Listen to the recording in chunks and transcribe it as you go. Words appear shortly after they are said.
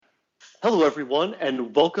Hello, everyone,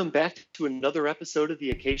 and welcome back to another episode of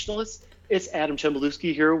The Occasionalists. It's Adam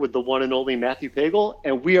Chembalewski here with the one and only Matthew Pagel,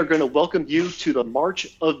 and we are going to welcome you to the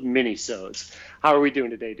March of Minisodes. How are we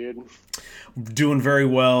doing today, dude? Doing very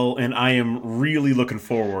well, and I am really looking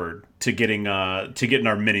forward to getting our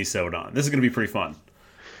minisode on. This is going to be pretty fun.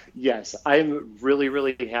 Yes, I'm really,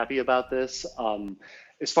 really happy about this.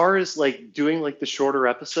 As far as doing the shorter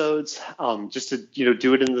episodes, just to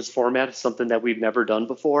do it in this format is something that we've never done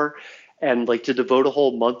before. And to devote a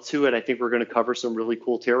whole month to it, I think we're going to cover some really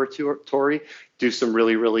cool territory, do some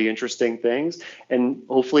really, really interesting things, and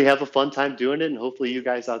hopefully have a fun time doing it. And hopefully you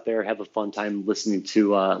guys out there have a fun time listening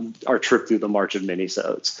to our trip through the March of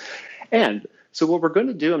Minisodes. And so what we're going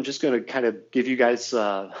to do, I'm just going to kind of give you guys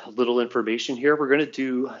a little information here. We're going to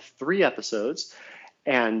do 3 episodes.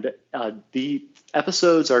 And the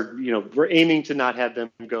episodes are, we're aiming to not have them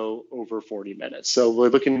go over 40 minutes. So we're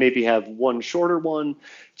looking to maybe have one shorter one,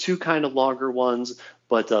 2 kind of longer ones,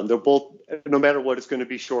 but they're both, no matter what, it's going to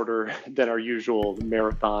be shorter than our usual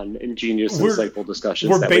marathon, ingenious, insightful discussions.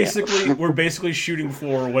 We're basically shooting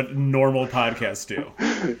for what normal podcasts do.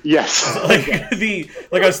 Yes. I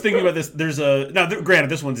was thinking about this. Granted,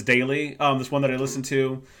 this one's daily. This one that I listen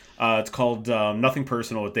to, it's called Nothing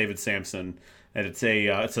Personal with David Sampson. And it's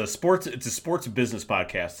a sports business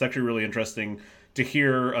podcast. It's actually really interesting to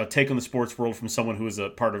hear a take on the sports world from someone who is a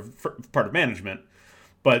part of management.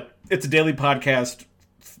 But it's a daily podcast,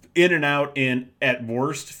 in and out in at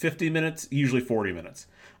worst 50 minutes, usually 40 minutes.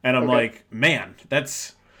 And I'm like, man,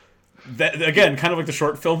 that's that again, kind of like the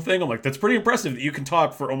short film thing. I'm like, that's pretty impressive that you can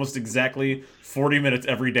talk for almost exactly 40 minutes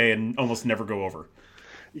every day and almost never go over.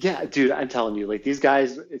 Yeah, dude, I'm telling you, these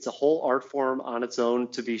guys, it's a whole art form on its own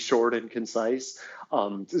to be short and concise.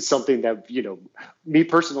 Something that, me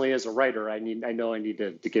personally as a writer, I know I need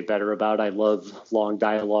to get better about. I love long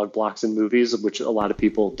dialogue blocks in movies, which a lot of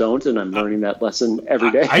people don't, and I'm learning that lesson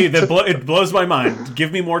every day. It blows my mind.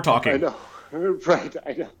 Give me more talking. I know. Right,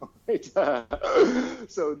 I know.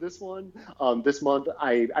 So this one, this month,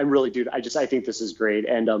 I'm really, dude. I think this is great,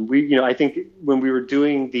 and I think when we were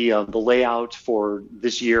doing the layout for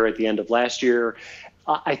this year at the end of last year,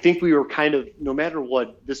 I think we were kind of, no matter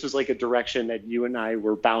what, this was like a direction that you and I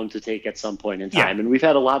were bound to take at some point in time, and we've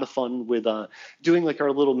had a lot of fun with doing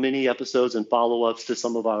our little mini episodes and follow-ups to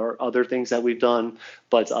some of our other things that we've done.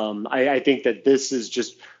 But I think that this is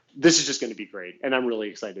just going to be great, and I'm really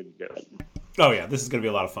excited to do it. Oh, yeah, this is going to be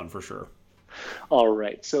a lot of fun for sure. All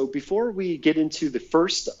right, so before we get into the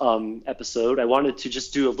first episode, I wanted to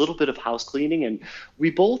just do a little bit of house cleaning. And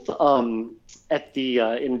we both,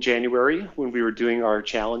 in January, when we were doing our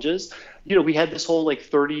challenges, we had this whole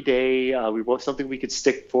 30-day, we wrote something we could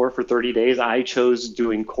stick for 30 days. I chose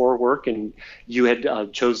doing core work, and you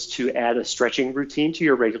had chose to add a stretching routine to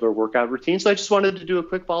your regular workout routine. So I just wanted to do a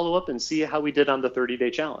quick follow-up and see how we did on the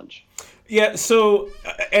 30-day challenge. Yeah, so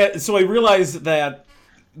I realized that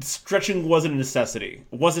stretching wasn't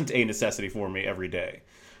a necessity for me every day.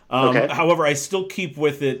 However, I still keep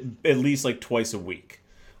with it at least twice a week.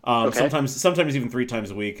 Sometimes even 3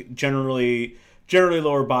 times a week. Generally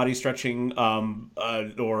lower body stretching,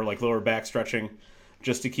 or lower back stretching,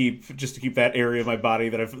 just to keep that area of my body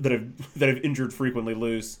that I've injured frequently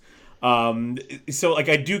loose. So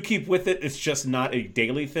I do keep with it. It's just not a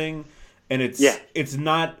daily thing, and it's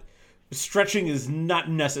not. Stretching is not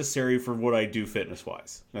necessary for what I do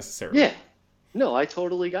fitness-wise, necessarily. Yeah. No, I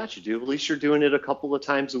totally got you, dude. At least you're doing it a couple of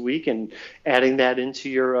times a week and adding that into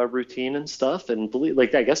your routine and stuff. And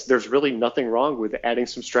I guess there's really nothing wrong with adding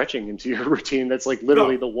some stretching into your routine. That's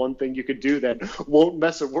literally the one thing you could do that won't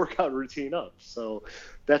mess a workout routine up. So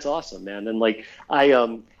that's awesome, man. And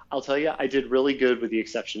I'll tell you, I did really good with the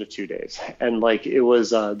exception of 2 days. And it was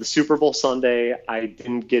the Super Bowl Sunday. I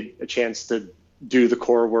didn't get a chance to do the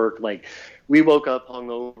core work. We woke up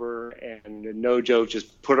hungover and, no joke,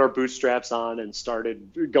 just put our bootstraps on and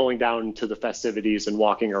started going down to the festivities and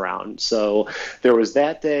walking around. So there was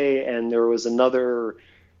that day, and there was another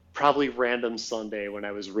probably random Sunday when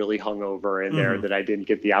I was really hungover in there that I didn't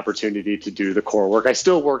get the opportunity to do the core work. I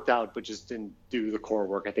still worked out, but just didn't do the core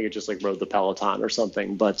work. I think it just rode the Peloton or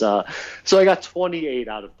something. But so I got 28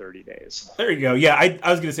 out of 30 days. There you go. Yeah, I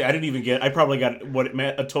was going to say, I probably got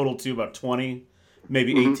a total to about 20,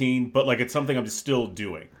 maybe 18, but it's something I'm still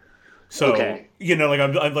doing. So, I'm you know what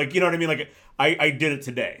I mean? I did it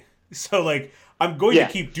today. So I'm going to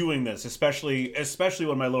keep doing this, especially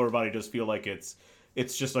when my lower body does feel like it's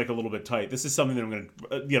just a little bit tight. This is something that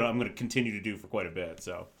I'm going to continue to do for quite a bit.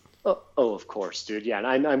 So Oh, of course, dude. Yeah,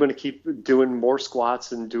 and I'm going to keep doing more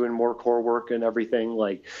squats and doing more core work and everything.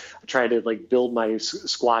 Like, I try to like build my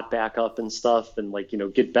squat back up and stuff, and like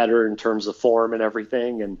get better in terms of form and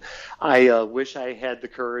everything. And I wish I had the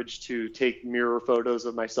courage to take mirror photos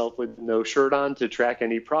of myself with no shirt on to track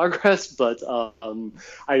any progress. But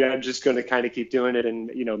I'm just going to kind of keep doing it,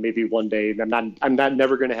 and maybe one day I'm not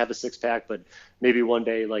never going to have a six pack, but maybe one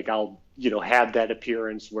day like I'll have that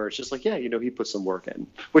appearance where it's just like, yeah, he put some work in,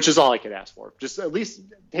 which is all I could ask for. Just at least,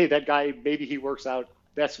 hey, that guy, maybe he works out.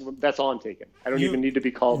 That's all I'm taking. I don't even need to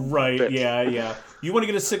be called right. fit. Yeah. You want to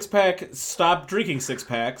get a six pack? Stop drinking six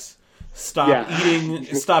packs.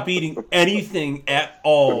 Stop eating anything at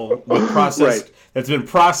all with processed Right. that's been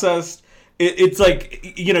processed. It's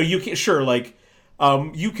like you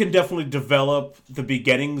can you can definitely develop the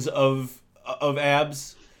beginnings of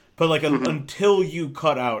abs. But like until you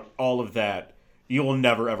cut out all of that, you will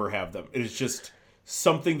never ever have them. It is just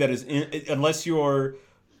something that is unless you're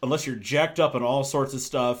jacked up on all sorts of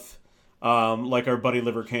stuff, like our buddy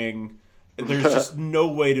Liver King. There's just no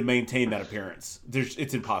way to maintain that appearance.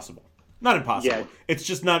 It's impossible. Not impossible. Yeah. It's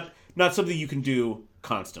just not something you can do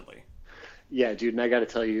constantly. Yeah, dude, and I got to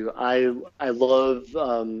tell you, I love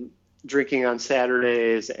drinking on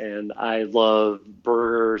Saturdays, and I love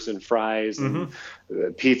burgers and fries and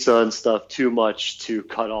pizza and stuff too much to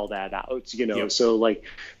cut all that out, Yep. So like,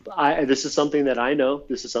 this is something that I know.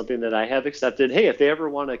 This is something that I have accepted. Hey, if they ever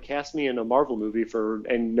want to cast me in a Marvel movie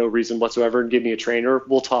and no reason whatsoever and give me a trainer,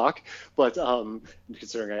 we'll talk. But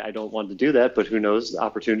considering I don't want to do that, but who knows?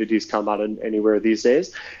 Opportunities come out anywhere these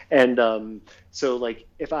days, and so like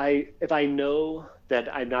if I know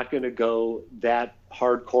that I'm not going to go that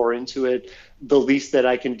hardcore into it, the least that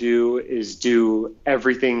I can do is do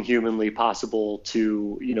everything humanly possible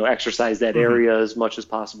to, exercise that area as much as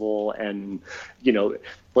possible. And,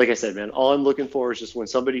 like I said, man, all I'm looking for is just when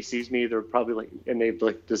somebody sees me, they're probably like, and they're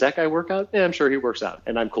like, does that guy work out? Yeah, I'm sure he works out.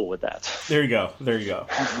 And I'm cool with that. There you go.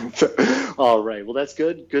 All right. Well, that's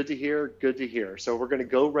good. Good to hear. So we're going to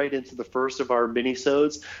go right into the first of our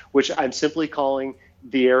minisodes, which I'm simply calling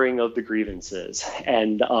the airing of the grievances.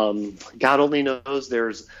 And God only knows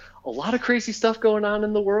there's a lot of crazy stuff going on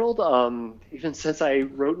in the world, even since I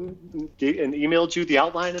wrote and emailed you the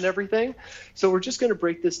outline and everything. So we're just going to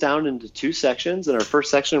break this down into two sections. In our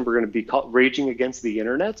first section, we're going to be called Raging Against the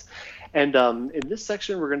Internet. And in this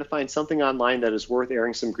section, we're going to find something online that is worth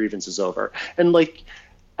airing some grievances over. And like,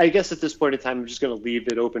 I guess at this point in time, I'm just going to leave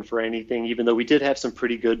it open for anything, even though we did have some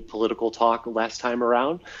pretty good political talk last time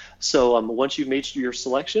around. So once you've made your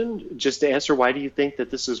selection, just to answer, why do you think that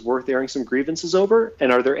this is worth airing some grievances over?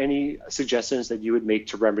 And are there any suggestions that you would make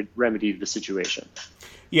to remedy the situation?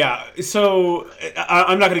 Yeah, so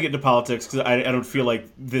I'm not going to get into politics because I don't feel like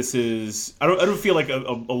this is. I don't feel like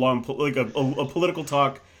a long a political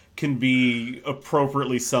talk can be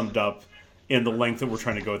appropriately summed up in the length that we're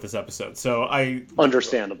trying to go with this episode. So I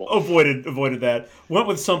avoided that. Went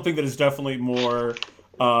with something that is definitely more.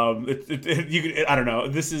 I don't know.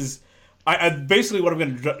 This is. I basically what I'm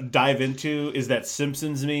going to dive into is that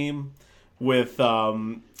Simpsons meme with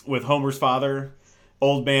Homer's father.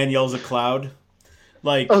 Old man yells at cloud.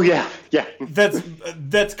 Like, oh yeah.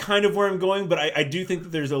 That's kind of where I'm going, but I do think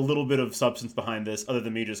that there's a little bit of substance behind this, other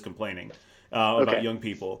than me just complaining about young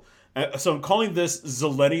people. So I'm calling this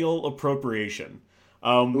zillennial appropriation.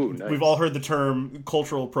 Ooh, nice. We've all heard the term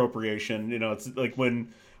cultural appropriation. It's like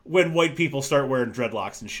when white people start wearing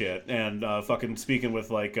dreadlocks and shit, and fucking speaking with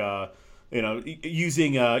like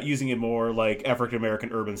using it more like African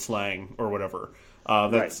American urban slang or whatever.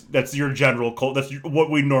 That's your general that's what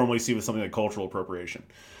we normally see with something like cultural appropriation.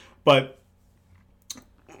 But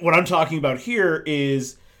what I'm talking about here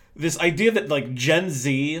is this idea that like Gen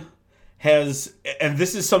Z has, and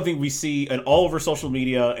this is something we see in all over social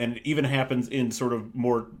media, and even happens in sort of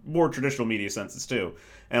more traditional media senses too.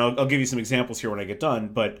 And I'll give you some examples here when I get done.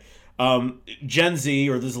 But Gen Z,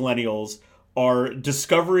 or the Zillennials, are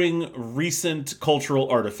discovering recent cultural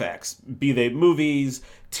artifacts, be they movies,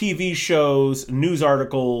 TV shows, news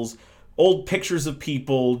articles, old pictures of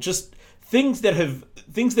people, just things that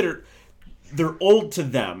they're old to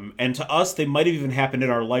them, and to us they might have even happened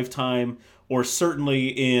in our lifetime, or certainly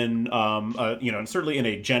in certainly in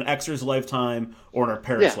a Gen Xer's lifetime or in our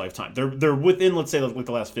parents' lifetime. They're within, let's say, like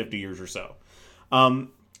the last 50 years or so.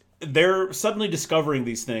 They're suddenly discovering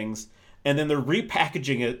these things, and then they're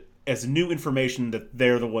repackaging it as new information that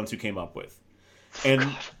they're the ones who came up with.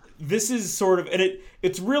 And this is sort of, and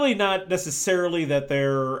it's really not necessarily that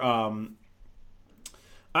they're I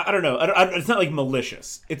don't know. It's not like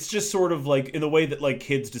malicious. It's just sort of like in the way that like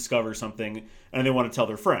kids discover something and they want to tell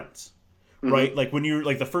their friends. Right? Like when you're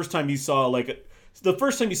like the first time you saw like the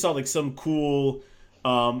first time you saw like some cool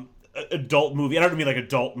adult movie. I don't mean like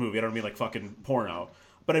adult movie. I don't mean like fucking porno.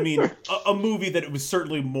 But I mean a movie that it was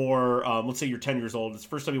certainly more. Let's say you're 10 years old. It's the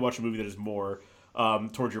first time you watch a movie that is more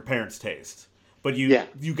towards your parents' taste. But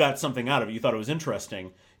you got something out of it. You thought it was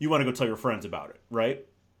interesting. You want to go tell your friends about it, right?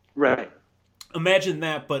 Right. Imagine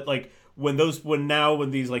that, but like when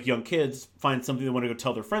these like young kids find something they want to go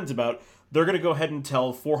tell their friends about, they're going to go ahead and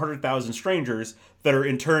tell 400,000 strangers that are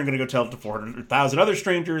in turn going to go tell it to 400,000 other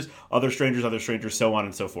strangers, so on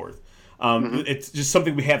and so forth. It's just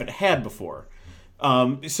something we haven't had before.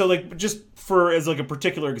 So like just as like a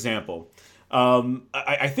particular example,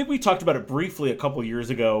 I think we talked about it briefly a couple years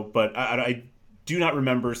ago, but I do not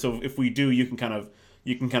remember. So if we do, you can kind of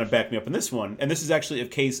back me up in this one. And this is actually a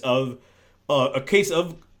case of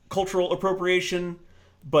cultural appropriation,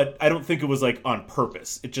 but I don't think it was like on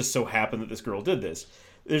purpose. It just so happened that this girl did this.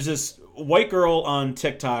 There's this white girl on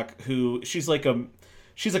TikTok who she's like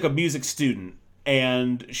a music student,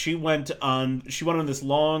 and she went on this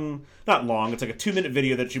long, not long, it's like a 2-minute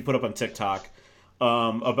video that she put up on TikTok,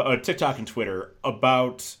 about TikTok and Twitter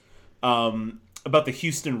about the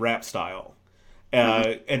Houston rap style.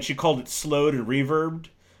 And she called it slowed and reverbed,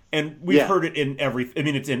 and we've heard it in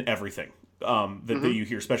it's in everything that you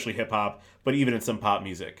hear, especially hip hop, but even in some pop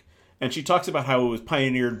music. And she talks about how it was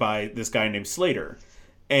pioneered by this guy named Slater,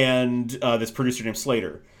 and this producer named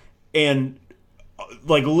Slater, and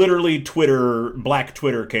like literally Black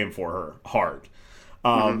Twitter came for her hard,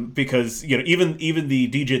 because even the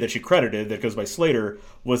DJ that she credited that goes by Slater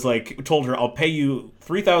was like told her, "I'll pay you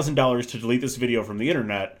 $3,000 to delete this video from the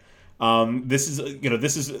internet." This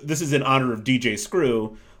is in honor of DJ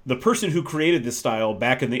Screw, the person who created this style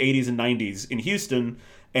back in the 80s and 90s in Houston,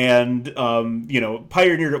 and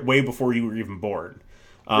pioneered it way before you were even born.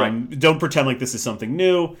 Don't pretend like this is something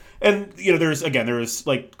new. And there's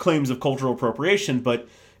like claims of cultural appropriation, but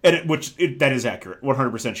that is accurate,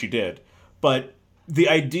 100% she did. But the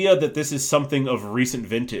idea that this is something of recent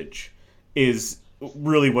vintage is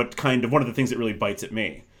really one of the things that really bites at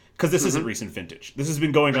me. Because this isn't recent vintage. This has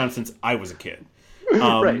been going on since I was a kid.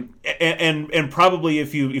 Right. And probably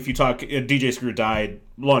if you talk, DJ Screw died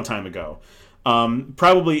a long time ago.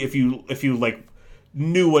 Probably if you like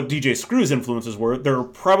knew what DJ Screw's influences were, there were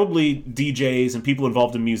probably DJs and people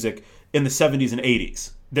involved in music in the 70s and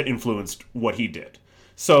 80s that influenced what he did.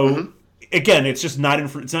 So again, it's just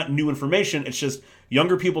it's not new information. It's just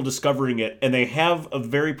younger people discovering it, and they have a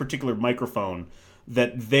very particular microphone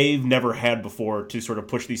that they've never had before to sort of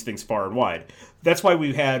push these things far and wide. That's why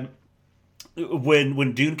we had,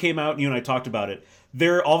 when Dune came out, you and I talked about it,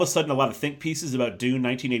 there all of a sudden a lot of think pieces about Dune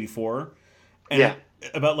 1984, and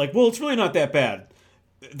about like, well, it's really not that bad.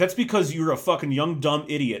 That's because you're a fucking young dumb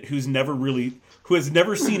idiot who has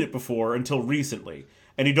never seen it before until recently,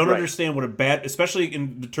 and you don't understand what especially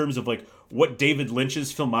in the terms of like what David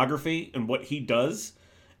Lynch's filmography and what he does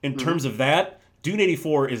in terms of that. Dune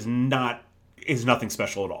 84 is nothing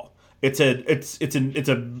special at all. It's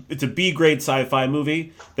a B grade sci-fi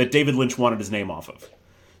movie that David Lynch wanted his name off of.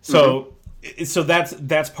 So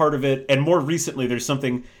that's part of it. And more recently, there's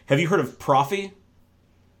something. Have you heard of Profi?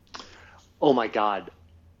 Oh my God,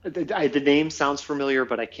 the name sounds familiar,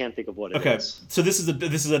 but I can't think of what it is. Okay, so this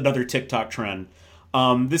is another TikTok trend.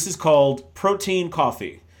 This is called protein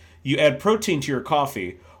coffee. You add protein to your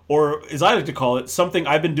coffee, or as I like to call it, something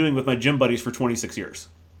I've been doing with my gym buddies for 26 years.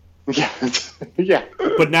 Yeah.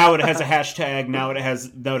 But now it has a hashtag. Now it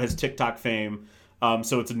has TikTok fame.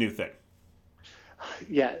 So it's a new thing.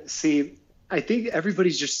 Yeah. See, I think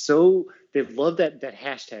everybody's just they love that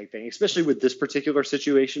hashtag thing, especially with this particular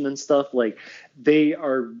situation and stuff. Like they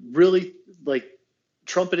are really like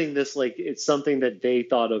trumpeting this like it's something that they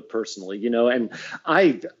thought of personally, and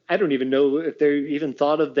I don't even know if they even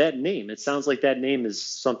thought of that name. It sounds like that name is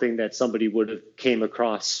something that somebody would have came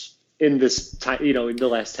across in this time, in the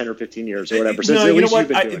last 10 or 15 years or whatever. So you know what?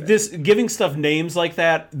 This giving stuff names like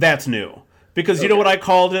that's new. Because you know what I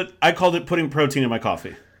called it? I called it putting protein in my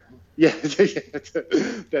coffee. Yeah,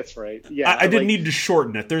 that's right. Yeah, I didn't need to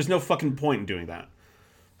shorten it. There's no fucking point in doing that.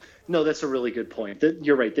 No, that's a really good point.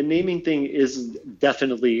 You're right. The naming thing is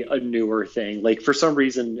definitely a newer thing. Like for some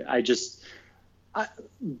reason, the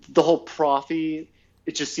whole Profi,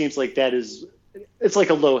 it just seems like it's like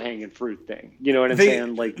a low hanging fruit thing. You know what I'm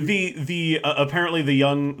saying? Like the apparently the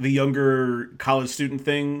younger college student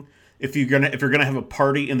thing. If you're gonna have a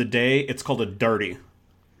party in the day, it's called a darty.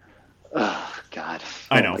 Oh God!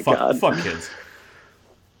 I know. Fuck kids.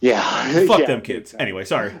 Yeah. Fuck them kids. Anyway,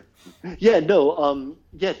 sorry. Yeah, no,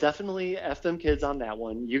 yeah, definitely F them kids on that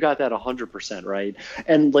one. You got that 100% right.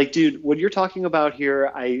 And like, dude, what you're talking about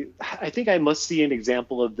here, I think I must see an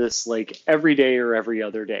example of this like every day or every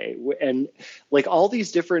other day. And like all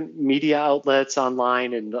these different media outlets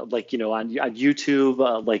online and like, on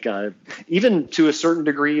YouTube, even to a certain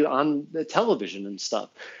degree on the television and stuff.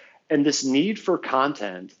 And this need for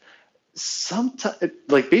content, sometimes,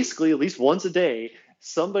 like basically at least once a day,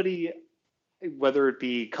 somebody, whether it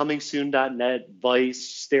be comingsoon.net, Vice,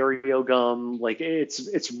 Stereo Gum, like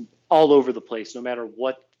it's all over the place, no matter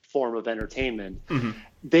what form of entertainment. Mm-hmm.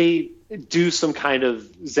 They do some kind of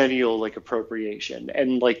Zennial like appropriation.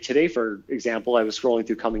 And like today, for example, I was scrolling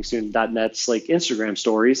through comingsoon.net's like Instagram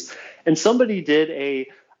stories, and somebody did a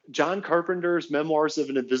John Carpenter's Memoirs of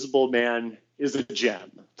an Invisible Man is a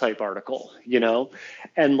gem type article,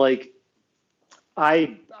 and like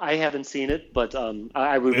I haven't seen it, but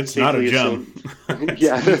I would. It's not a gem.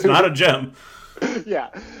 Yeah, it's not a gem. Yeah,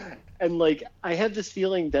 and like I have this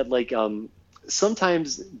feeling that like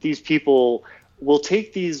sometimes these people will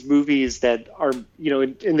take these movies that are,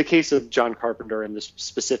 in the case of John Carpenter in this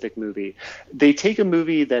specific movie, they take a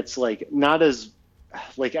movie that's like not as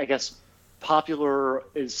like I guess popular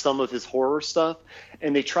as some of his horror stuff,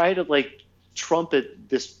 and they try to like trumpet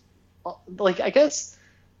this like I guess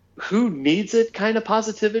who needs it kind of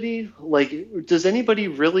positivity. Like, does anybody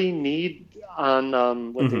really need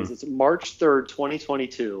on what day is it? March 3rd,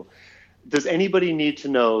 2022? Does anybody need to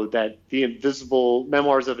know that the Invisible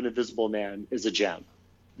Memoirs of an Invisible Man is a gem?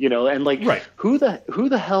 And like right. who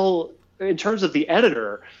the hell, in terms of the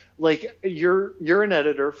editor, like you're an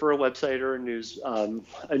editor for a website or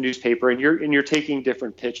a newspaper, and you're taking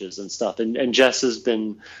different pitches and stuff, and Jess has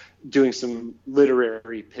been doing some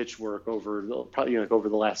literary pitch work over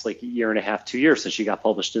the last like year and a half, 2 years since she got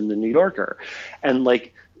published in the New Yorker. And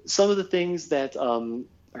like some of the things that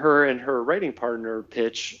her and her writing partner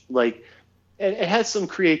pitch, like it has some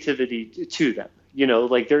creativity to them,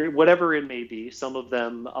 like they're whatever it may be. Some of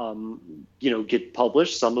them, get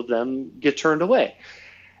published, some of them get turned away.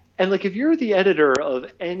 And like if you're the editor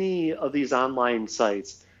of any of these online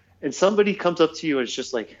sites, and somebody comes up to you and it's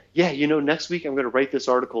just like, yeah, next week I'm going to write this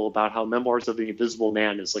article about how Memoirs of the Invisible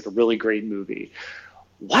Man is like a really great movie.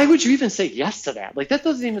 Why would you even say yes to that? Like, that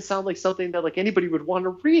doesn't even sound like something that like anybody would want to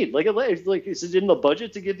read. Like is it in the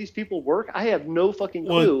budget to give these people work? I have no fucking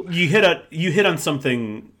clue. Well, you hit on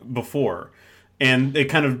something before, and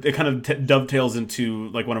it kind of dovetails into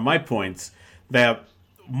like one of my points that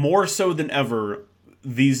more so than ever,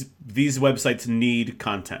 these websites need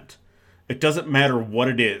content. It doesn't matter what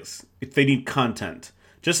it is. If they need content,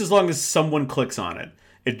 just as long as someone clicks on it,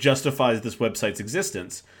 it justifies this website's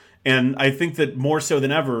existence. And I think that more so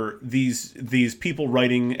than ever, these people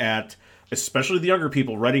writing at, especially the younger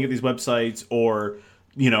people writing at these websites, or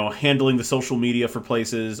handling the social media for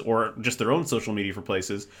places, or just their own social media for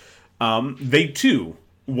places, they too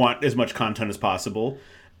want as much content as possible.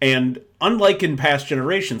 And unlike in past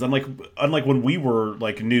generations, unlike when we were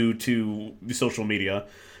like new to social media.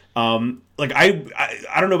 Like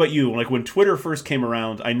I don't know about you, like when Twitter first came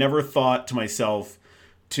around, I never thought to myself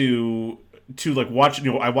to like watch,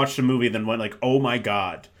 I watched a movie and then went like, oh my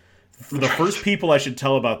God, the first people I should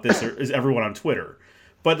tell about this is everyone on Twitter.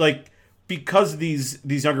 But like, because these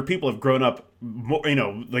younger people have grown up,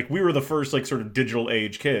 like we were the first like sort of digital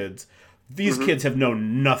age kids, these kids have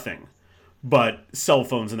known nothing but cell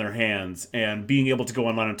phones in their hands and being able to go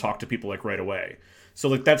online and talk to people like right away. So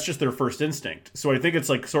like that's just their first instinct. So I think it's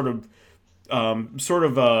like sort of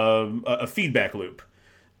a feedback loop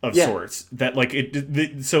of sorts that like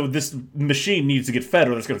so this machine needs to get fed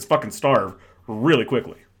or it's going to fucking starve really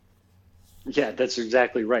quickly. Yeah, that's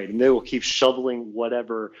exactly right. And they will keep shoveling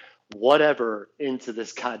whatever into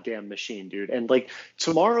this goddamn machine, dude. And like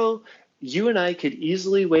tomorrow, you and I could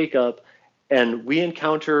easily wake up and we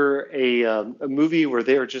encounter a movie where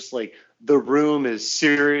they are just like, the Room is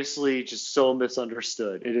seriously just so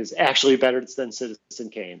misunderstood. It is actually better than Citizen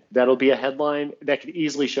Kane. That'll be a headline that could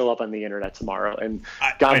easily show up on the internet tomorrow, and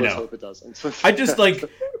God let's hope it doesn't. I just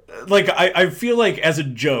I feel like as a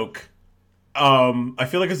joke,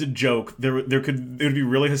 there it would be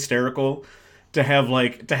really hysterical to have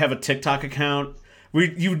a TikTok account.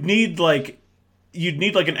 You'd need like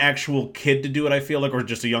an actual kid to do it. I feel like, or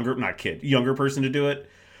just a younger person to do it,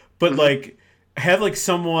 but like have like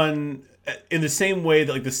someone. In the same way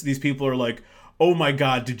that like these people are like, oh my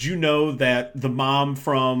God, did you know that the mom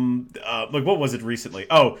from like what was it recently?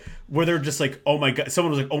 Oh, where they're just like, oh my God,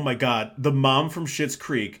 someone was like, oh my God, the mom from Schitt's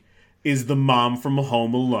Creek is the mom from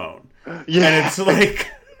Home Alone. Yeah, and it's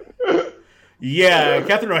like, Yeah,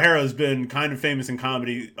 Catherine O'Hara has been kind of famous in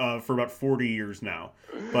comedy for about 40 years now.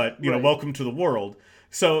 But, Right. welcome to the world.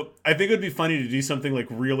 So I think it would be funny to do something like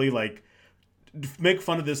really like make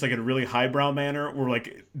fun of this like in a really highbrow manner, or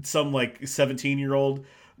like some like 17-year-old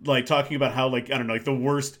like talking about how like I don't know, like the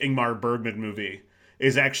worst Ingmar Bergman movie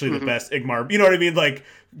is actually the best Ingmar. You know what I mean? Like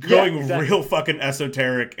going Exactly. real fucking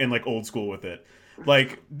esoteric and like old school with it.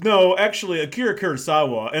 Like no, actually Akira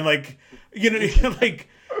Kurosawa, and like like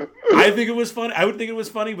I think it was funny. I would think it was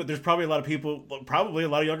funny, but there's probably a lot of people, probably a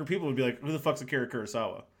lot of younger people would be like, "Who the fuck's Akira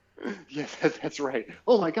Kurosawa?" Yeah, that's right.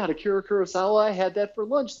 Oh my God, Akira Kurosawa! I had that for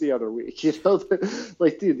lunch the other week.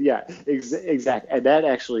 Like, dude, yeah, exact. And that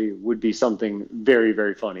actually would be something very,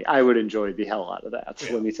 very funny. I would enjoy the hell out of that.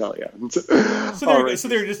 Yeah. Let me tell you. So All there, right. so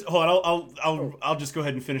there. Just hold on. I'll just go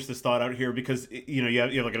ahead and finish this thought out here because you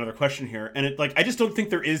have like another question here, and I just don't think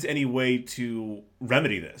there is any way to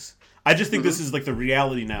remedy this. I just think this is like the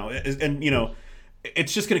reality now, and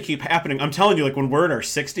it's just going to keep happening. I'm telling you, like when we're in our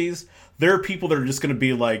 60s, there are people that are just going to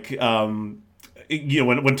be like,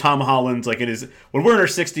 when Tom Holland's like when we're in our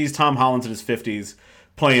 60s, Tom Holland's in his 50s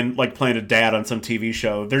playing a dad on some TV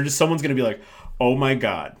show. Someone's going to be like, oh my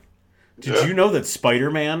God. Did you know that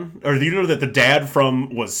Spider-Man, or do you know that the dad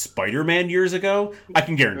was Spider-Man years ago? I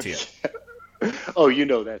can guarantee it. Oh,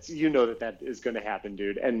 that is going to happen,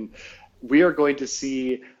 dude. And we are going to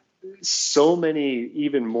see so many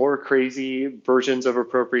even more crazy versions of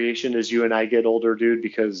appropriation as you and I get older, dude,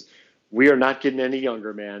 because we are not getting any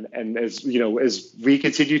younger, man. And as we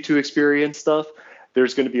continue to experience stuff,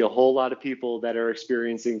 there's going to be a whole lot of people that are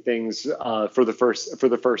experiencing things for the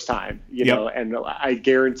first time, Yep. and I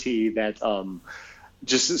guarantee that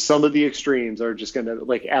just some of the extremes are just going to,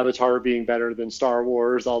 like Avatar being better than Star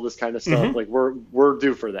Wars, all this kind of stuff. Like we're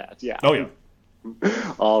due for that. Yeah. Oh yeah.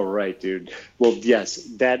 All right, dude. Well, yes,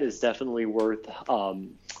 that is definitely worth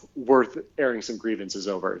airing some grievances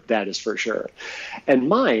over. That is for sure. And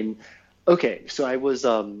mine, okay. So I was.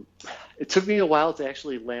 It took me a while to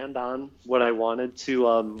actually land on what I wanted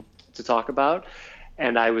to talk about,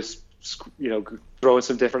 and I was, throwing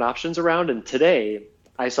some different options around. And today,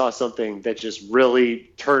 I saw something that just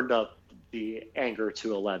really turned up the anger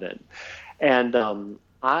to 11, and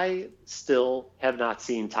I still have not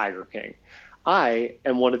seen Tiger King. I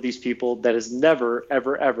am one of these people that is never,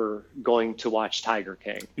 ever, ever going to watch Tiger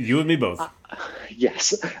King. You and me both.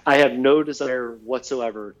 Yes, I have no desire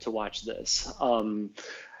whatsoever to watch this.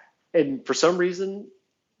 And for some reason,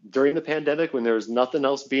 during the pandemic, when there was nothing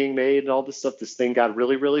else being made and all this stuff, this thing got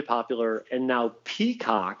really, really popular. And now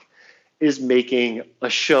Peacock is making a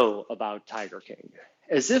show about Tiger King,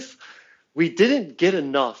 as if we didn't get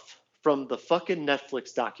enough from the fucking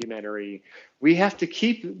Netflix documentary. We have to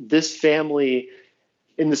keep this family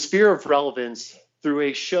in the sphere of relevance through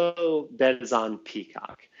a show that is on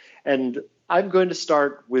Peacock. And I'm going to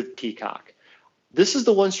start with Peacock. This is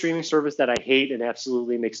the one streaming service that I hate and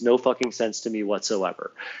absolutely makes no fucking sense to me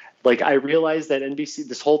whatsoever. Like, I realize that NBC,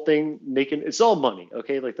 this whole thing, it's all money,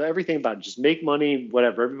 okay? Like, everything about it, just make money,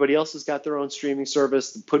 whatever. Everybody else has got their own streaming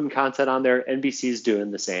service, putting content on there. NBC's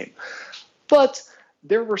doing the same. But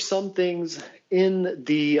there were some things in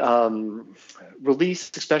the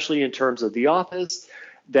release, especially in terms of The Office,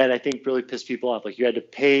 that I think really pissed people off. Like, you had to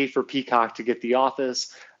pay for Peacock to get The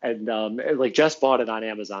Office, and like Jess bought it on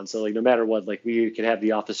Amazon, so like no matter what, like we could have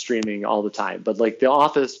The Office streaming all the time. But like The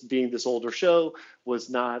Office, being this older show, was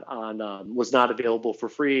not available for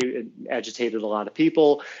free. It agitated a lot of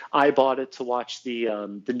people. I bought it to watch the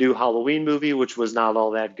new Halloween movie, which was not all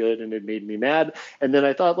that good, and it made me mad. And then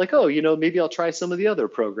I thought, like, oh, maybe I'll try some of the other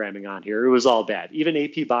programming on here. It was all bad. Even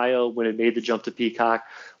AP Bio, when it made the jump to Peacock,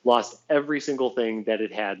 lost every single thing that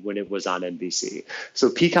it had when it was on NBC. So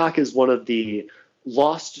Peacock is one of the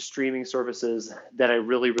lost streaming services that I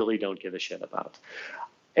really, really don't give a shit about.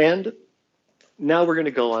 And now we're going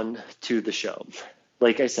to go on to the show.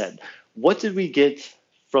 Like I said, what did we get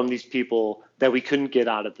from these people that we couldn't get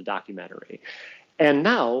out of the documentary? And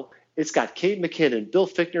now it's got Kate McKinnon, Bill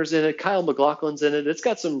Fichtner's in it, Kyle MacLachlan's in it. It's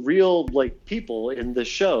got some real like people in the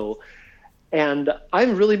show. And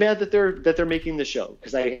I'm really mad that they're making the show,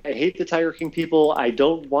 because I hate the Tiger King people. I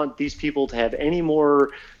don't want these people to have any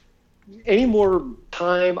more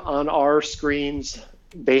time on our screens.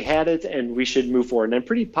 They had it, and we should move forward. And I'm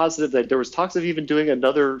pretty positive that there was talks of even doing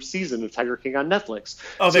another season of Tiger King on Netflix.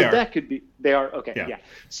 Oh, so they are. That could be. They are okay. Yeah. Yeah.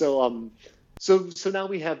 So so now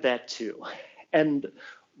we have that too. And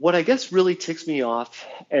what I guess really ticks me off,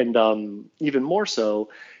 and even more so,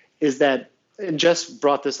 is that, and Jess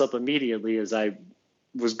brought this up immediately as I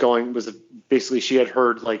was basically she had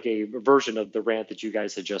heard like a version of the rant that you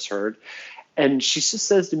guys had just heard. And she just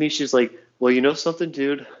says to me, she's like, well, you know something,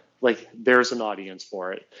 dude? like there's an audience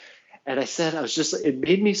for it. And I said, it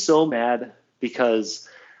made me so mad because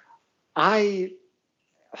I'm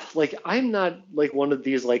not like one of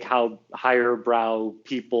these like how higher brow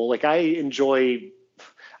people. Like I enjoy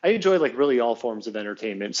like really all forms of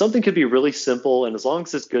entertainment. Something could be really simple, and as long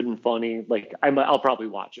as it's good and funny, like I'll probably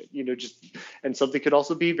watch it, and something could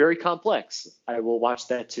also be very complex. I will watch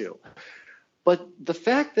that too. But the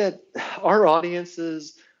fact that our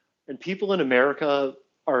audiences and people in America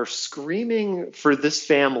are screaming for this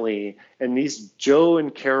family and these Joe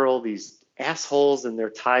and Carol, these assholes and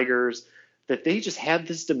their tigers, that they just had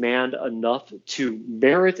this demand enough to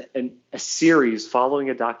merit a series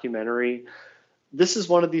following a documentary. This is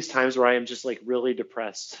one of these times where I am just like really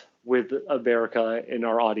depressed with America and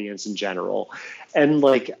our audience in general. And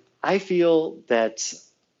like, I feel that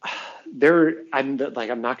I'm not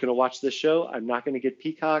going to watch this show. I'm not going to get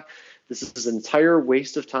Peacock. This is an entire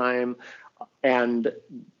waste of time. And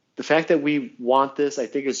the fact that we want this, I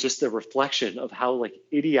think, is just a reflection of how like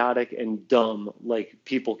idiotic and dumb like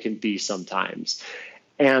people can be sometimes.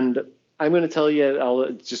 And I'm going to tell you,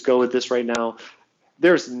 I'll just go with this right now.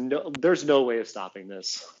 There's no way of stopping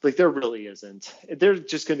this. Like there really isn't. They're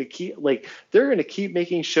just going to keep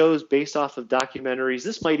making shows based off of documentaries.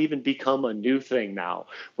 This might even become a new thing now,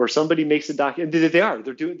 where somebody makes a they're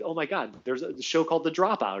doing. Oh my God, there's a show called The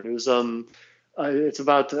Dropout. It was it's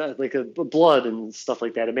about like a blood and stuff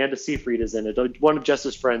like that. Amanda Seyfried is in it. One of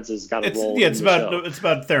Jess's friends has got a role. Yeah, it's about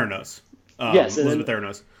Theranos. Yes, Elizabeth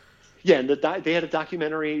Theranos. Yeah, and they had a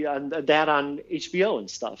documentary on that on HBO and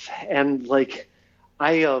stuff, and like.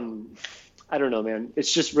 I don't know, man.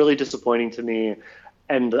 It's just really disappointing to me.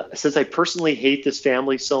 And since I personally hate this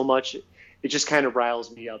family so much, it just kind of riles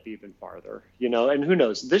me up even farther, and who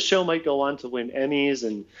knows? This show might go on to win Emmys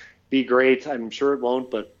and be great. I'm sure it won't,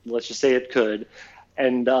 but let's just say it could.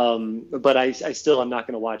 And but I still am not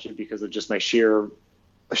going to watch it because of just my sheer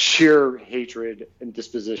hatred and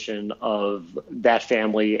disposition of that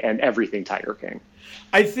family and everything Tiger King.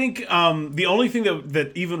 I think the only thing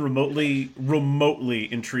that even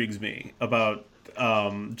remotely intrigues me about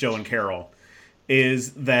Joe and Carol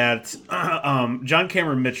is that John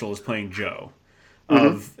Cameron Mitchell is playing Joe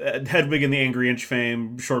of Hedwig and the Angry Inch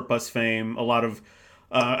fame, Short Bus fame, a lot of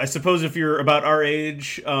I suppose if you're about our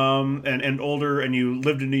age and older and you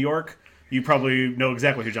lived in New York, you probably know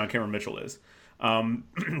exactly who John Cameron Mitchell is.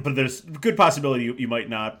 But there's a good possibility you might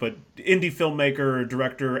not. But indie filmmaker,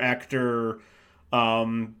 director, actor,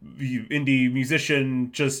 indie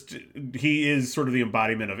musician, he is sort of the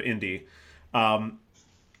embodiment of indie. And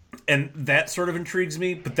that sort of intrigues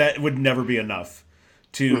me, but that would never be enough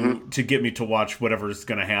to get me to watch whatever's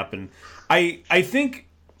going to happen. I think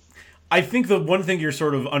the one thing you're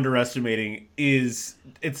sort of underestimating is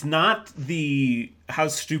it's not how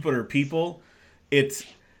stupid are people, it's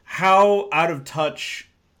how out of touch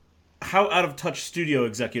studio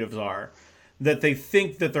executives are that they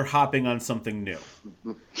think that they're hopping on something new.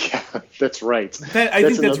 Yeah, that's right. I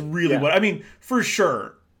think that's really what I mean. For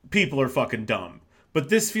sure, people are fucking dumb, but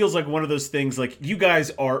this feels like one of those things. Like, you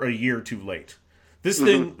guys are a year too late. This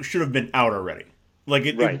thing should have been out already. Like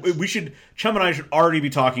Chum and I should already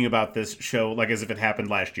be talking about this show like as if it happened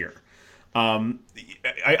last year.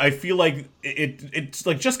 I feel like it's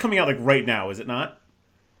like just coming out like right now, is it not?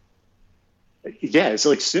 Yeah, it's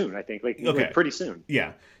like soon, I think. Like pretty soon.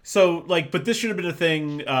 Yeah. So but this should have been a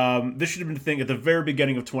thing. This should have been a thing at the very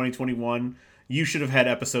beginning of 2021. You should have had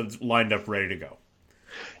episodes lined up, ready to go.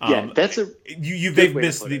 Yeah, that's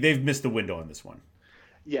they've missed the window on this one.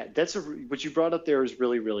 Yeah, what you brought up there is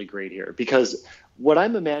really, really great here, because what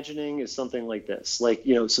I'm imagining is something like this. Like,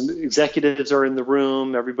 some executives are in the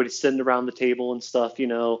room, everybody's sitting around the table and stuff,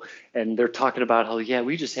 and they're talking about how, yeah,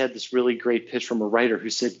 we just had this really great pitch from a writer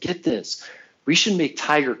who said, get this, we should make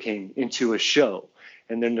Tiger King into a show.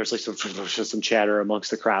 And then there's like some chatter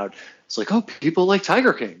amongst the crowd. It's like, oh, people like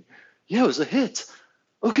Tiger King. Yeah, it was a hit.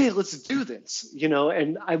 Okay, let's do this.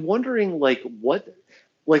 And I'm wondering what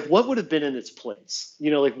would have been in its place?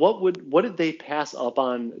 What did they pass up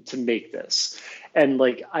on to make this? And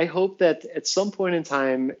I hope that at some point in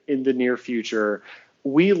time in the near future,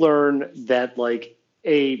 we learn that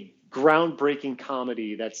a groundbreaking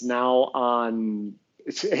comedy that's now on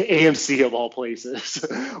AMC of all places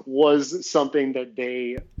was something that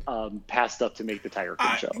they passed up to make the Tiger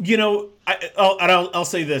King show. I'll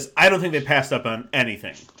say this: I don't think they passed up on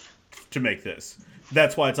anything to make this.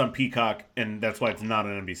 That's why it's on Peacock, and that's why it's not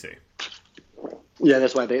on NBC. Yeah,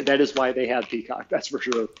 that is why they have Peacock. That's for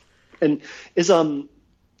sure. And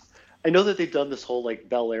I know that they've done this whole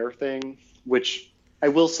Bel Air thing, which I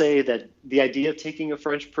will say that the idea of taking a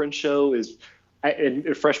Fresh Prince show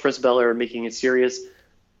and Fresh Prince of Bel Air and making it serious,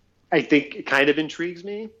 I think it kind of intrigues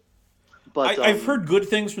me. But I've heard good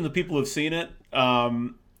things from the people who've seen it.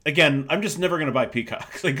 Again, I'm just never gonna buy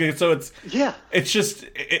Peacock. Like, so it's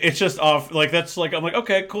just off. Like, that's like, I'm like,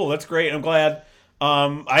 okay, cool, that's great. I'm glad.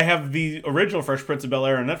 I have the original Fresh Prince of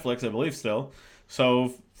Bel-Air on Netflix, I believe, still.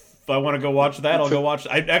 So if I want to go watch that, I'll go watch.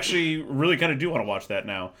 I actually really kind of do want to watch that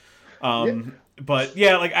now. But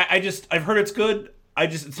yeah, like I've heard it's good.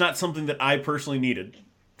 It's not something that I personally needed.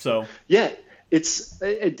 So yeah. It's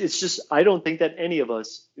just, I don't think that any of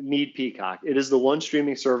us need Peacock. It is the one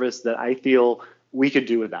streaming service that I feel we could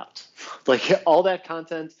do without. Like, all that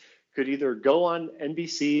content could either go on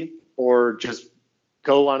NBC or just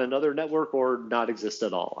go on another network or not exist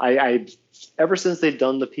at all. I ever since they've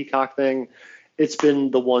done the Peacock thing, it's been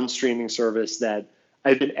the one streaming service that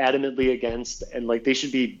I've been adamantly against, and like, they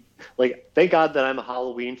should be like, thank God that I'm a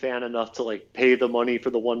Halloween fan enough to like pay the money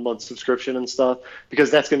for the 1 month subscription and stuff,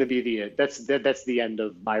 because that's going to be that's the end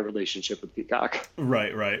of my relationship with Peacock.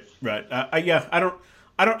 Right. Yeah, I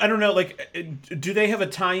don't know. Like, do they have a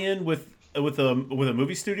tie-in with a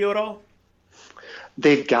movie studio at all?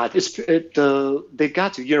 They've got they've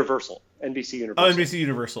got to Universal, NBC Universal. Oh, NBC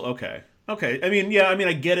Universal. Okay. I mean, yeah,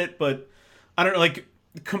 I get it, but I don't know. Like,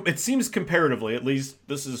 it seems comparatively, at least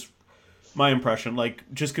this is my impression, like,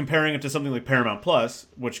 just comparing it to something like Paramount Plus,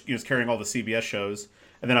 which is carrying all the CBS shows,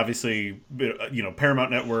 and then obviously,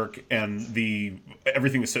 Paramount Network and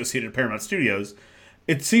everything associated with Paramount Studios,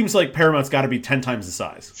 it seems like Paramount's got to be 10 times the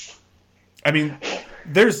size. I mean,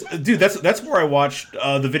 that's where I watched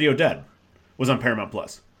The Video Dead, was on Paramount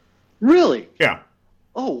Plus. Really? Yeah.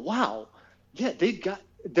 Oh, wow. Yeah, they've got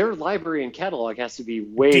their library and catalog has to be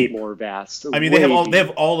way deep. More vast. I mean, they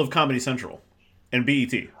have all of Comedy Central and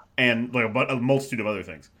BET. And like a multitude of other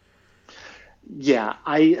things. Yeah,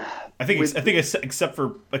 I think except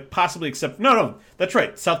for no, that's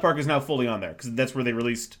right. South Park is now fully on there because that's where they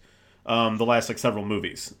released the last like several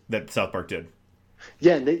movies that South Park did.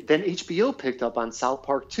 Yeah, and then HBO picked up on South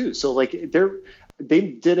Park too. So like they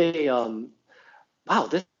did a wow.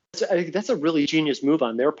 That's a really genius move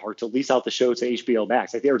on their part to lease out the show to HBO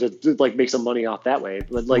Max. I think, or to like make some money off that way.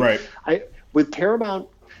 But like, right. With Paramount.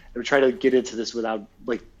 I'm trying to get into this without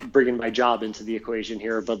like bringing my job into the equation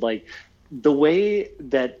here, but like the way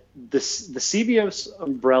that the CBS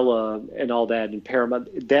umbrella and all that and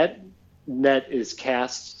Paramount, that net is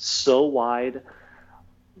cast so wide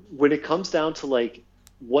when it comes down to like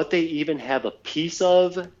what they even have a piece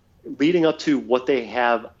of leading up to what they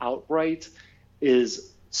have outright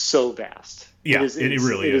is so vast. Yeah, it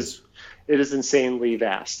really is. It is insanely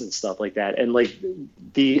vast and stuff like that. And like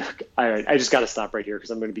I just got to stop right here because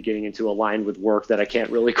I'm going to be getting into a line with work that I can't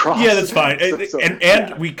really cross. Yeah, that's fine.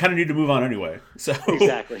 And we kind of need to move on anyway. So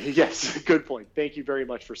exactly. Yes. Good point. Thank you very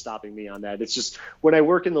much for stopping me on that. It's just when I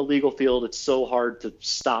work in the legal field, it's so hard to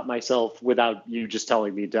stop myself without you just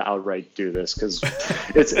telling me to outright do this because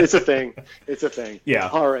it's a thing. It's a thing. Yeah.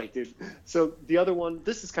 All right, dude. So the other one,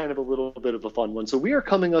 this is kind of a little bit of a fun one. So we are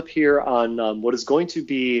coming up here on what is going to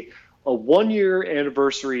be a 1-year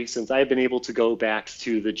anniversary since I've been able to go back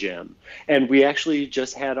to the gym. And we actually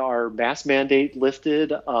just had our mask mandate lifted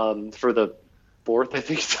for the 4th, I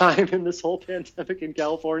think, time in this whole pandemic in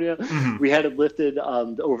California. Mm-hmm. We had it lifted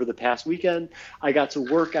over the past weekend. I got to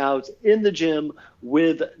work out in the gym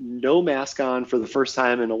with no mask on for the first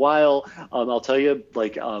time in a while. I'll tell you,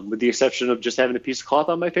 like, with the exception of just having a piece of cloth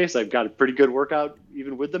on my face, I've got a pretty good workout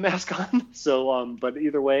even with the mask on. So, but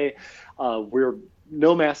either way, we're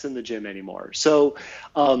no mask in the gym anymore. So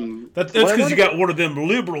that's because you got one of them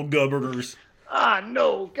liberal governors.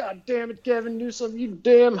 No, God damn it, Gavin Newsom, you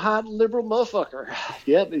damn hot liberal motherfucker.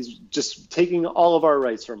 Yep, he's just taking all of our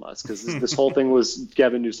rights from us because this whole thing was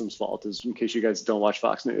Gavin Newsom's fault, in case you guys don't watch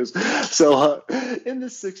Fox News. So in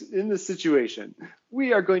this situation,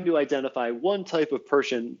 we are going to identify one type of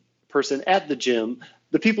person at the gym,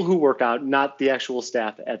 the people who work out, not the actual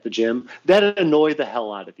staff at the gym, that annoy the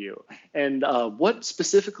hell out of you. And what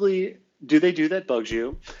specifically do they do that bugs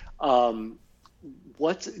you?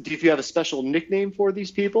 If you have a special nickname for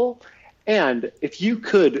these people? And if you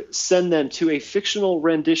could send them to a fictional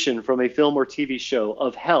rendition from a film or TV show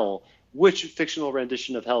of hell, which fictional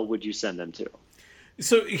rendition of hell would you send them to?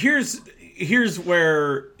 So here's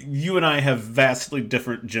where you and I have vastly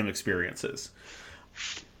different gym experiences.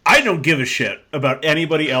 I don't give a shit about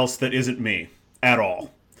anybody else that isn't me at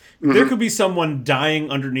all. Mm-hmm. There could be someone dying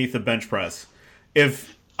underneath a bench press.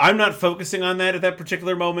 If I'm not focusing on that at that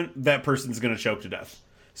particular moment, that person's going to choke to death.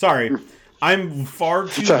 Sorry. I'm far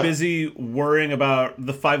too busy worrying about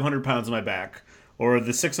the 500 pounds on my back or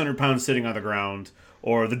the 600 pounds sitting on the ground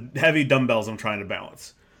or the heavy dumbbells I'm trying to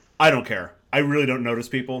balance. I don't care. I really don't notice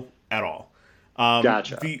people at all.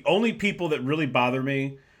 Gotcha. The only people that really bother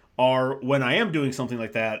me are when I am doing something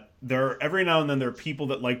like that. Every now and then there are people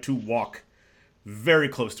that like to walk very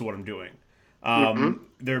close to what I'm doing.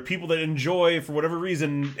 There are people that enjoy, for whatever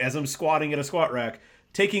reason, as I'm squatting at a squat rack,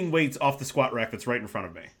 taking weights off the squat rack that's right in front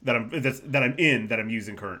of me that I'm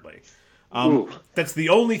using currently. That's the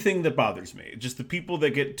only thing that bothers me. Just the people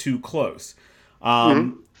that get too close.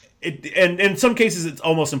 And in some cases, it's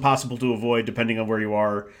almost impossible to avoid, depending on where you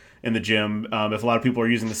are in the gym. If a lot of people are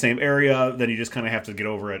using the same area, then you just kind of have to get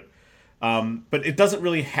over it. But it doesn't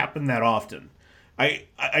really happen that often. I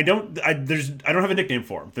don't have a nickname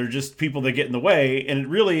for them. They're just people that get in the way, and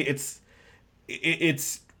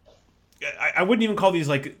I wouldn't even call these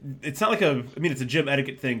like, it's not like it's a gym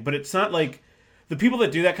etiquette thing, but it's not like the people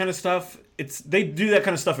that do that kind of stuff. They do that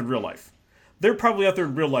kind of stuff in real life. They're probably out there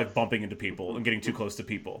in real life bumping into people and getting too close to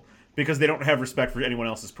people because they don't have respect for anyone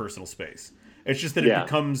else's personal space. It's just that it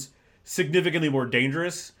becomes significantly more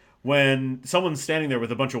dangerous when someone's standing there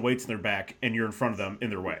with a bunch of weights in their back and you're in front of them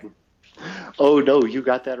in their way. Oh, no, you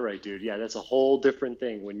got that right, dude. Yeah, that's a whole different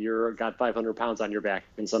thing when you're got 500 pounds on your back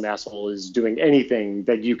and some asshole is doing anything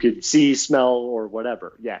that you could see, smell, or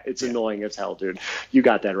whatever. Yeah, it's annoying as hell, dude. You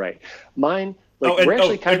got that right. Mine, we're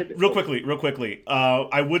actually kind of... Real quickly.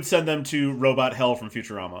 I would send them to Robot Hell from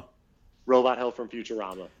Futurama. Robot Hell from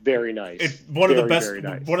Futurama. Very nice. One of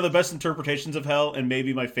the best interpretations of hell, and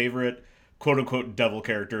maybe my favorite quote-unquote devil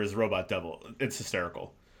character is Robot Devil. It's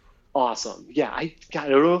hysterical. Awesome. Yeah, I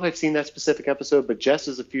don't know if I've seen that specific episode, but Jess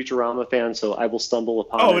is a Futurama fan, so I will stumble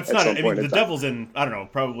upon it. Oh, it's not. I mean, the devil's in, I don't know,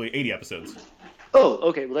 probably 80 episodes. Oh,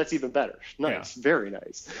 okay. Well, that's even better. Nice. Yeah. Very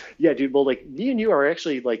nice. Yeah, dude. Well, me and you are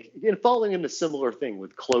actually falling into a similar thing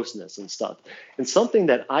with closeness and stuff. And something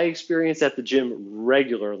that I experience at the gym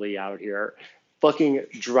regularly out here fucking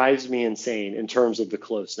drives me insane in terms of the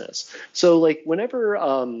closeness. So whenever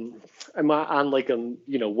I'm on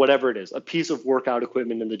whatever it is, a piece of workout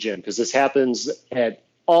equipment in the gym, because this happens at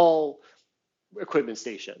all equipment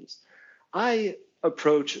stations, I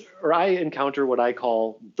encounter what I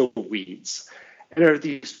call the weeds. And there are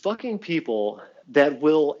these fucking people that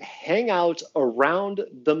will hang out around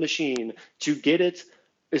the machine to get it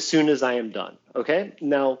as soon as I am done. Okay.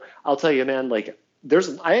 Now I'll tell you, man,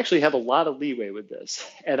 I actually have a lot of leeway with this.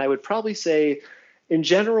 And I would probably say in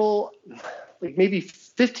general, maybe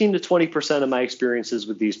 15 to 20% of my experiences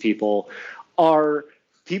with these people are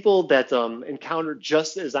people that encounter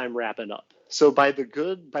just as I'm wrapping up. So by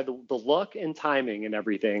the luck and timing and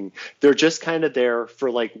everything, they're just kind of there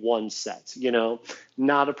for one set,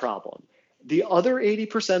 not a problem. The other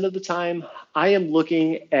 80% of the time, I am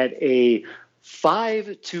looking at a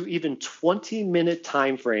 5 to even 20-minute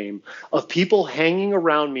time frame of people hanging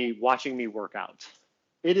around me, watching me work out.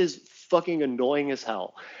 It is fucking annoying as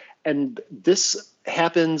hell. And this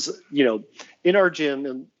happens, in our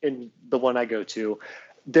gym, in the one I go to,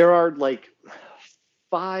 there are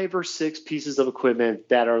 5 or 6 pieces of equipment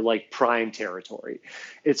that are prime territory.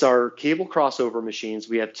 It's our cable crossover machines.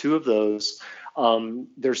 We have 2 of those.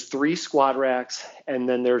 There's 3 squat racks, and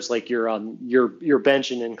then there's your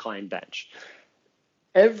bench and incline bench.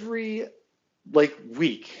 Every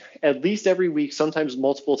week, at least every week, sometimes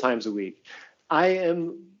multiple times a week, I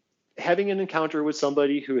am having an encounter with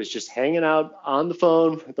somebody who is just hanging out on the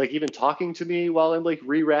phone, even talking to me while I'm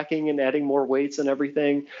re-racking and adding more weights and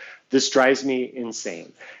everything. This drives me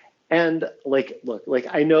insane. And look,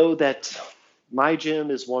 I know that my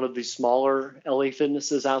gym is one of the smaller LA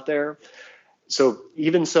Fitnesses out there. So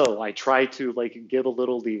even so, I try to give a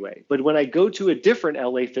little leeway. But when I go to a different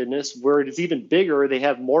LA Fitness where it is even bigger, they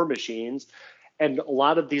have more machines, and a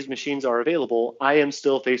lot of these machines are available, I am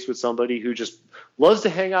still faced with somebody who just loves to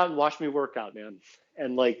hang out and watch me work out, man.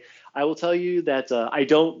 And I will tell you that I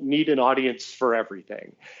don't need an audience for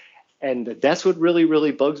everything. And that's what really,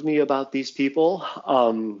 really bugs me about these people.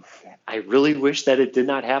 I really wish that it did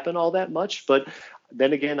not happen all that much, but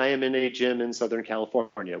then again, I am in a gym in Southern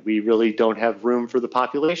California. We really don't have room for the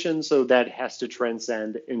population, so that has to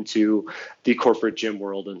transcend into the corporate gym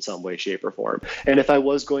world in some way, shape, or form. And if I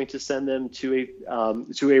was going to send them to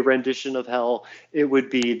a rendition of hell, it would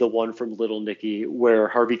be the one from Little Nicky, where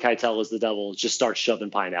Harvey Keitel as the devil just starts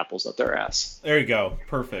shoving pineapples up their ass. There you go,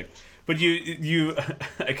 perfect. But you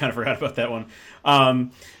I kind of forgot about that one.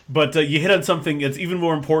 But you hit on something that's even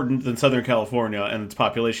more important than Southern California and its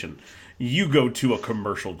population. You go to a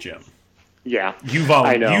commercial gym. Yeah,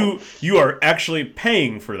 I know. You are actually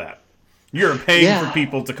paying for that. You're paying for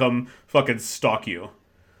people to come fucking stalk you.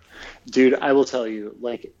 Dude, I will tell you,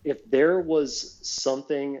 if there was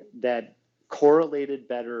something that correlated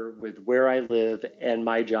better with where I live and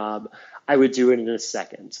my job, I would do it in a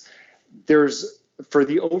second. There's for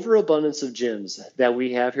the overabundance of gyms that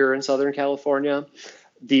we have here in Southern California,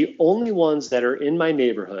 the only ones that are in my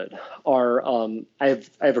neighborhood are I have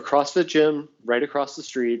a CrossFit gym right across the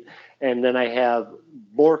street, and then I have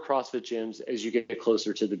more CrossFit gyms as you get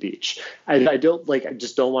closer to the beach. I don't I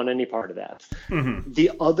just don't want any part of that. Mm-hmm.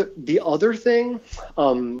 The other thing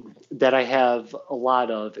that I have a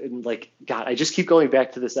lot of, and God, I just keep going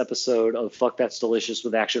back to this episode of Fuck That's Delicious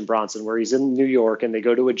with Action Bronson, where he's in New York and they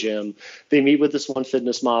go to a gym. They meet with this one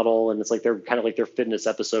fitness model, and it's they're kind of their fitness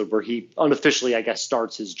episode where he unofficially, I guess,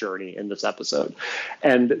 starts his journey in this episode.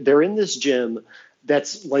 And they're in this gym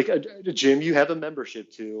that's a gym you have a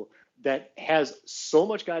membership to, that has so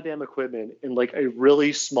much goddamn equipment in a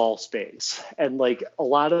really small space. And a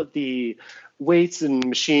lot of the weights and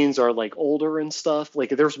machines are older and stuff.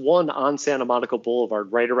 There's one on Santa Monica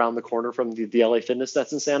Boulevard right around the corner from the LA Fitness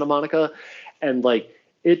that's in Santa Monica. And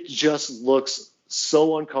it just looks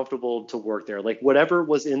so uncomfortable to work there. Whatever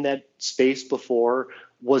was in that space before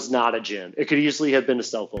was not a gym. It could easily have been a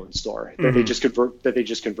cell phone store that they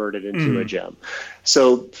just converted into a gym.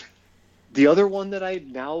 So the other one that I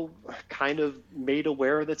now kind of made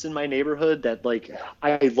aware that's in my neighborhood that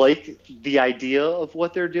I like the idea of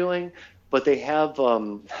what they're doing, but they have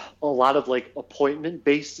a lot of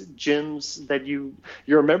appointment-based gyms that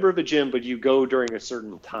you're a member of a gym, but you go during a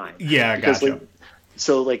certain time. Yeah, gotcha.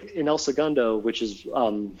 So in El Segundo, which is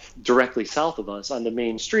directly south of us on the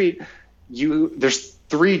main street, there's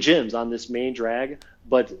 3 gyms on this main drag,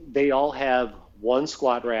 but they all have one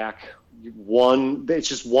squat rack, it's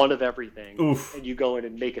just one of everything. Oof. And you go in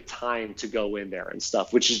and make a time to go in there and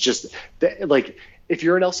stuff, which is just if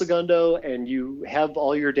you're in El Segundo and you have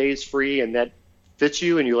all your days free and that fits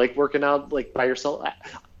you and you like working out by yourself,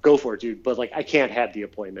 go for it, dude. But I can't have the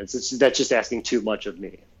appointments. That's just asking too much of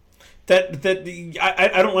me.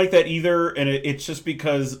 I don't like that either, and it's just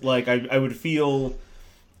because I would feel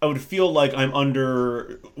like I'm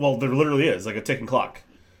under, well, there literally is a ticking clock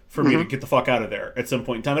for me to get the fuck out of there at some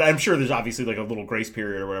point in time. And I'm sure there's obviously a little grace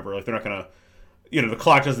period or whatever. They're not gonna, the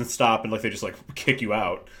clock doesn't stop and they just kick you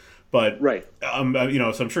out. But right, so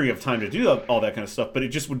I'm sure you have time to do all that kind of stuff. But it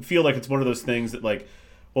just would feel like it's one of those things that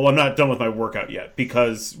well, I'm not done with my workout yet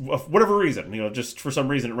because of whatever reason, just for some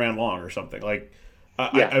reason it ran long or something. I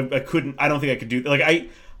couldn't. I don't think I could do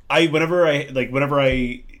whenever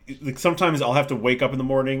I sometimes I'll have to wake up in the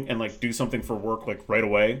morning and do something for work right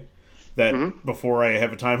away. That before I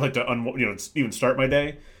have a time to even start my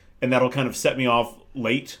day, and that'll kind of set me off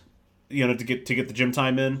late, to get the gym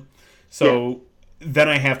time in. So then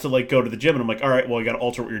I have to go to the gym, and I'm all right, well, you got to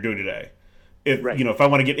alter what you're doing today. If if I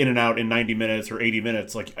want to get in and out in 90 minutes or 80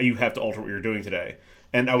 minutes, you have to alter what you're doing today.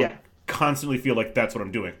 And I would constantly feel like that's what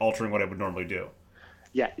I'm doing, altering what I would normally do.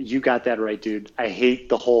 Yeah, you got that right, dude. I hate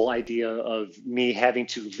the whole idea of me having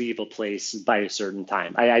to leave a place by a certain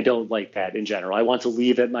time. I don't like that in general. I want to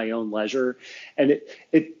leave at my own leisure. And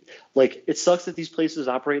it sucks that these places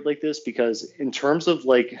operate like this because in terms of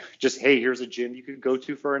just, hey, here's a gym you could go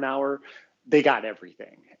to for an hour, they got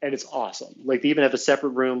everything. And it's awesome. They even have a separate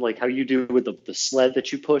room, how you do with the sled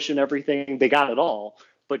that you push and everything. They got it all.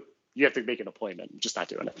 But you have to make an appointment. I'm just not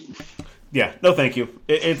doing it. Yeah, no, thank you.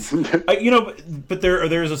 It's but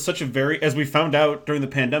there's such a very, as we found out during the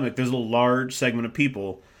pandemic, there's a large segment of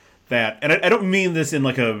people that, and I don't mean this in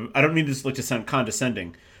I don't mean this to sound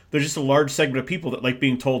condescending. There's just a large segment of people that like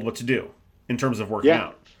being told what to do in terms of working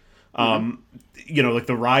out.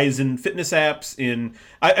 The rise in fitness apps.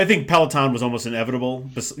 I think Peloton was almost inevitable.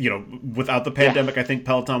 Without the pandemic, I think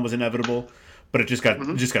Peloton was inevitable, but it just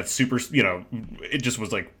got super. It just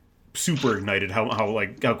was super ignited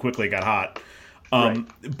how quickly it got hot.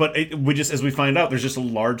 But as we find out, there's just a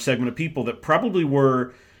large segment of people that probably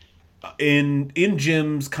were in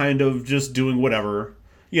gyms kind of just doing whatever,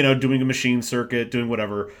 doing a machine circuit, doing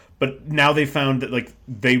whatever. But now they found that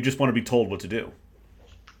they just want to be told what to do.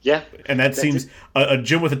 Yeah. And that seems a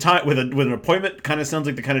gym with an appointment kind of sounds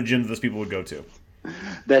like the kind of gym those people would go to.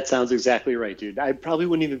 That sounds exactly right, dude. I probably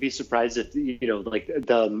wouldn't even be surprised if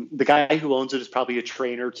the guy who owns it is probably a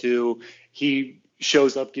trainer too. He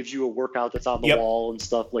shows up, gives you a workout that's on the wall and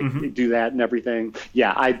stuff. Do that and everything.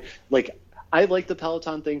 Yeah, I like the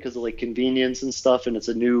Peloton thing because of convenience and stuff, and it's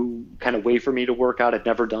a new kind of way for me to work out. I've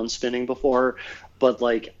never done spinning before, but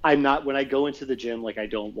I'm not, when I go into the gym, I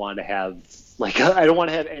don't want to have I don't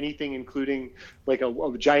want to have anything, including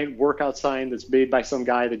a giant workout sign that's made by some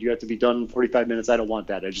guy that you have to be done in 45 minutes. I don't want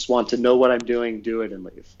that. I just want to know what I'm doing, do it, and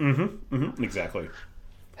leave. Exactly.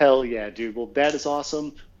 Hell yeah, dude. Well, that is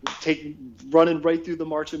awesome. Running right through the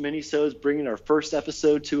March of Minisodes, bringing our first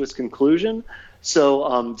episode to its conclusion.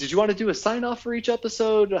 So, did you want to do a sign off for each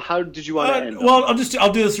episode? How did you want to end? Well,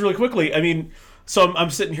 I'll do this really quickly. I mean, So I'm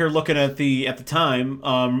sitting here looking at the time,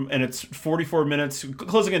 and it's 44 minutes,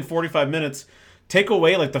 closing in 45 minutes. Take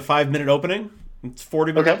away like the 5-minute opening, it's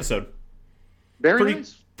 40-minute episode. Very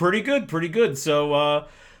nice. Pretty good. So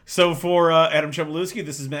for Adam Chmielewski,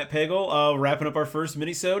 this is Matt Pagel, wrapping up our first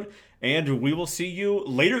minisode, and we will see you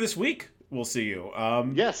later this week. We'll see you.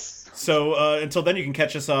 Yes. So until then, you can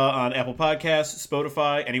catch us on Apple Podcasts,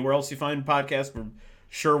 Spotify, anywhere else you find podcasts. We're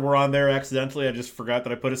sure we're on there accidentally. I just forgot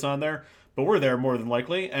that I put us on there. But we're there more than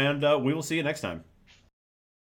likely, and we will see you next time.